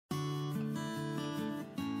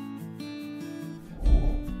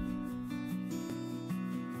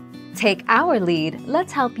Take our lead,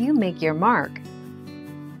 let's help you make your mark.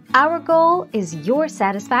 Our goal is your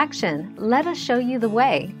satisfaction. Let us show you the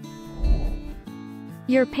way.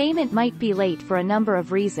 Your payment might be late for a number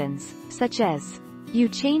of reasons, such as you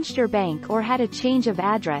changed your bank or had a change of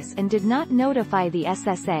address and did not notify the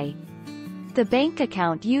SSA. The bank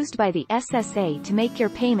account used by the SSA to make your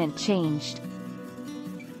payment changed.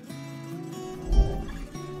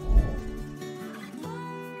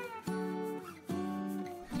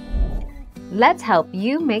 Let's help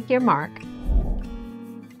you make your mark.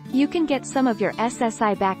 You can get some of your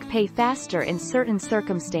SSI back pay faster in certain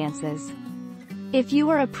circumstances. If you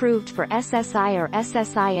are approved for SSI or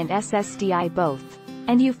SSI and SSDI both,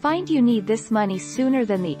 and you find you need this money sooner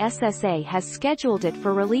than the SSA has scheduled it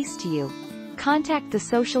for release to you, contact the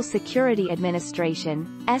Social Security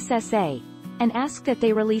Administration, SSA, and ask that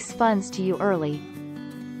they release funds to you early.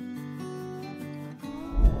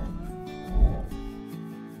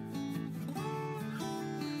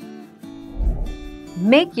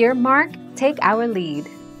 Make your mark, take our lead.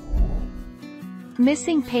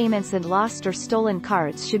 Missing payments and lost or stolen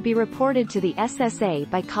cards should be reported to the SSA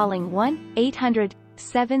by calling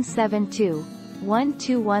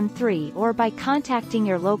 1-800-772-1213 or by contacting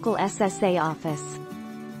your local SSA office.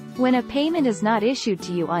 When a payment is not issued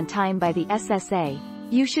to you on time by the SSA,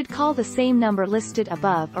 you should call the same number listed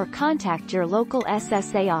above or contact your local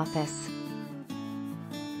SSA office.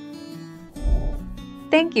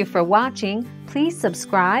 Thank you for watching. Please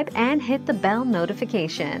subscribe and hit the bell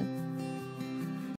notification.